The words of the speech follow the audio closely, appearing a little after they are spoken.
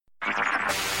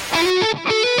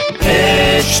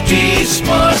HD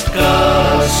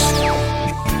Smartcast.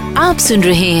 आप सुन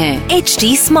रहे हैं HD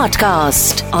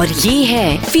Smartcast और ये है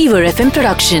Fever FM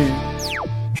प्रोडक्शन।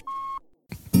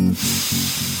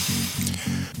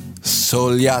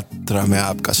 सोल यात्रा में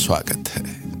आपका स्वागत है।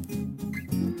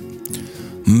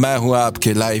 मैं हूं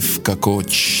आपके लाइफ का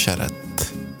कोच शरद।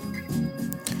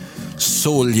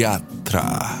 सोल यात्रा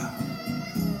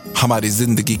हमारी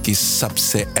जिंदगी की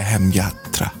सबसे अहम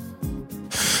यात्रा,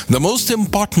 the most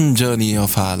important journey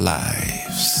of our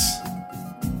lives.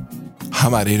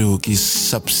 हमारी रूह की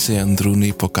सबसे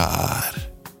अंदरूनी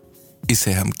पुकार,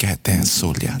 इसे हम कहते हैं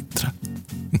सोल यात्रा।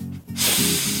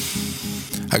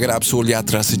 अगर आप सोल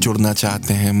यात्रा से जुड़ना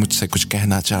चाहते हैं, मुझसे कुछ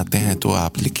कहना चाहते हैं, तो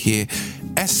आप लिखिए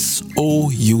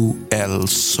SOUL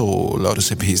सोल और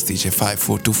उसे भेज दीजिए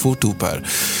 54242 पर।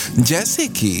 जैसे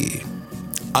कि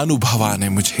अनुभवा ने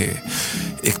मुझे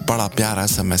एक बड़ा प्यारा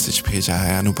सा मैसेज भेजा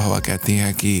है। अनुभवा कहती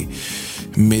हैं कि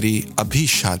मेरी अभी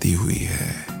शादी हुई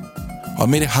है और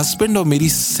मेरे हस्बैंड और मेरी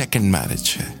सेकंड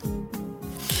मैरिज है।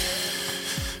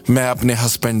 मैं अपने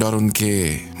हस्बैंड और उनके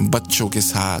बच्चों के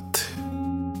साथ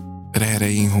रह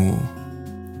रही हूं,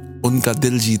 उनका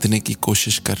दिल जीतने की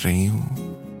कोशिश कर रही हूं।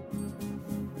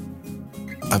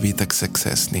 अभी तक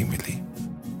सक्सेस नहीं मिली।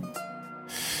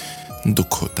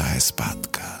 दुख होता है इस बात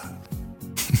का।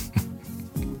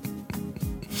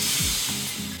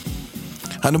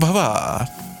 अनुभवा,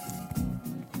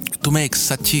 तुम्हें एक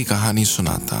सच्ची कहानी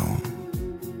सुनाता हूं।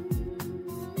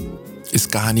 इस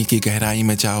कहानी की गहराई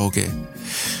में जाओगे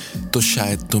तो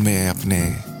शायद तुम्हें अपने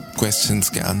क्वेश्चंस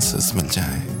के आंसर्स मिल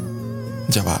जाएं,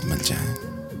 जवाब मिल जाएं।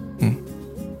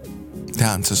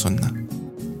 ध्यान से सुनना।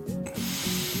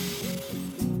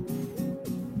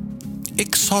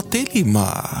 एक सौतेली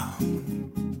मां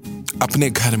अपने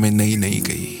घर में नई नई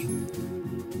गई।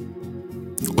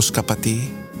 उसका पति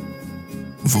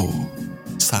वो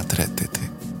साथ रहते थे।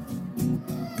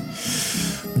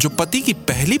 जो पति की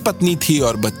पहली पत्नी थी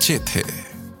और बच्चे थे,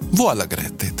 वो अलग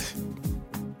रहते थे।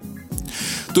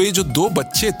 तो ये जो दो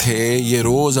बच्चे थे, ये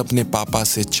रोज अपने पापा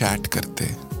से चैट करते।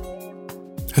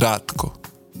 रात को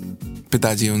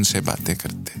पिताजी उनसे बातें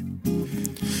करते।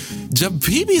 जब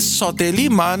भी सौतेली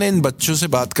मां ने इन बच्चों से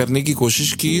बात करने की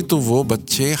कोशिश की, तो वो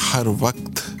बच्चे हर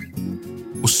वक्त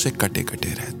उससे कटे कटे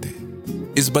रहते।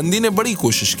 इस बंदी ने बड़ी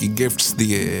कोशिश की, गिफ्ट्स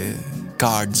दिए,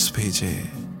 कार्ड्स भेजे,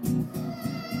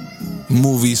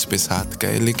 मूवीज पे साथ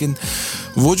गए, लेकिन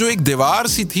वो जो एक दीवार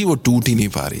सी थी वो टूट ही नहीं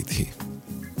पा रही थी।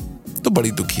 तो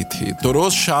बड़ी दुखी थी। तो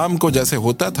रोज शाम को जैसे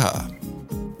होता था,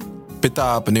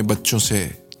 पिता अपने बच्चों से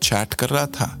चैट कर रहा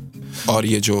था और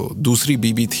ये जो दूसरी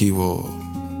बीबी थी वो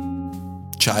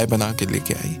चाय बना के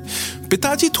लेके आई।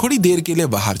 पिताजी थोड़ी देर के लिए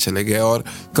बाहर चले गए और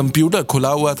कंप्यूटर खुला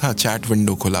हुआ था, चैट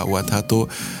विंडो खुला हुआ था। तो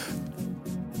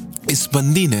इस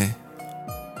बंदी ने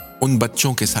उन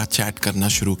बच्चों के साथ चैट करना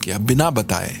शुरू किया, बिना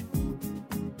बताए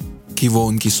कि वो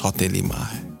उनकी सौतेली मां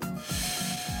है।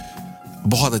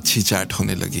 बहुत अच्छी चैट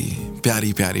होने लगी,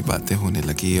 प्यारी प्यारी बातें होने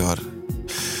लगी और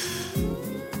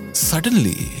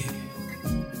सडनली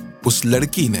उस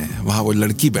लड़की ने, वहां वो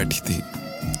लड़की बैठी थी,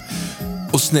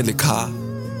 उसने लिखा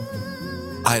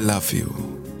I love you,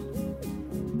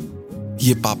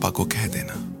 ये पापा को कह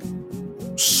देना।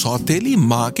 सौतेली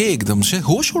मां के एकदम से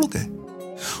होश उड़ गए।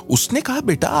 उसने कहा,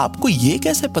 बेटा आपको ये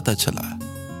कैसे पता चला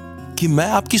कि मैं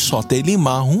आपकी सौतेली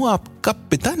मां हूं, आपका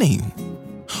पिता नहीं हूं?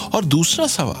 और दूसरा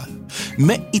सवाल,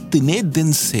 मैं इतने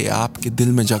दिन से आपके दिल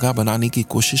में जगह बनाने की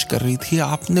कोशिश कर रही थी,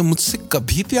 आपने मुझसे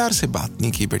कभी प्यार से बात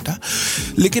नहीं की बेटा,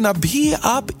 लेकिन अभी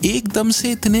आप एकदम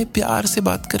से इतने प्यार से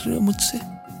बात कर रहे हो मुझसे,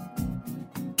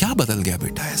 क्या बदल गया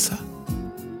बेटा ऐसा?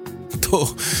 तो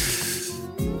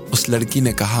उस लड़की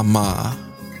ने कहा, मां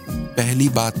पहली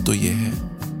बात तो यह है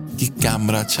कि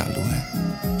कैमरा चालू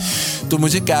है, तो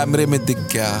मुझे कैमरे में दिख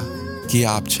गया कि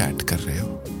आप चैट कर रहे हो।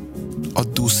 और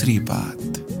दूसरी बात,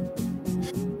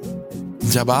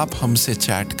 जब आप हमसे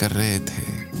चैट कर रहे थे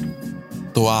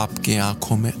तो आपके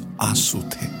आंखों में आंसू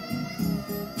थे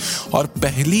और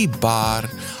पहली बार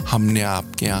हमने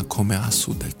आपके आंखों में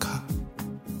आंसू देखा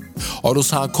और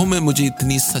उस आंखों में मुझे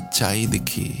इतनी सच्चाई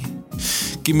दिखी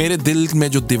कि मेरे दिल में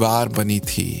जो दीवार बनी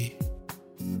थी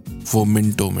वो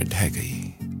मिनटों में ढह गई।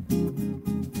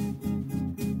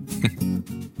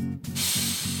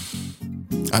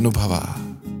 अनुभवा,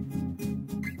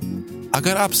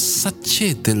 अगर आप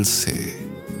सच्चे दिल से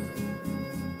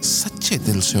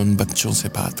उन बच्चों से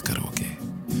बात करोगे,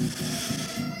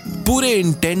 पूरे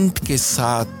इंटेंट के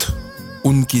साथ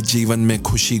उनकी जीवन में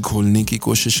खुशी घोलने की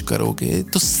कोशिश करोगे,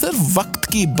 तो सिर्फ वक्त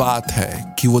की बात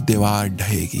है कि वो दीवार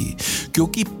ढहेगी,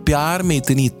 क्योंकि प्यार में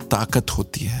इतनी ताकत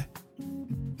होती है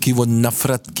कि वो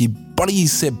नफरत की बड़ी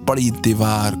से बड़ी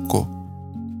दीवार को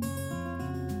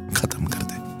खत्म कर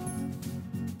दे।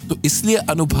 तो इसलिए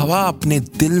अनुभवा अपने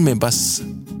दिल में बस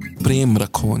प्रेम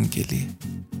रखो उनके लिए,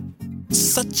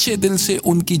 सच्चे दिल से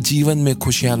उनकी जीवन में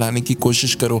खुशियां लाने की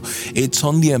कोशिश करो. It's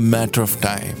only a matter of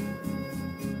time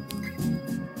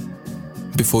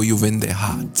before you win their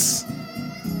hearts.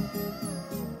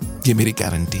 ये मेरी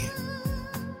गारंटी है.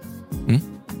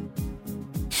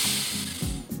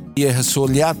 ये है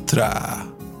सोल यात्रा.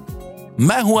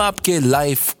 मैं हूं आपके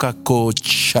लाइफ का कोच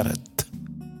शरद.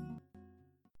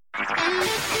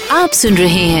 आप सुन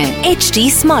रहे हैं HD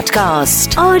स्मार्ट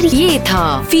कास्ट और ये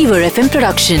था fever FM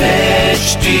production.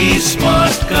 HD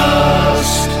smart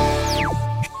cast.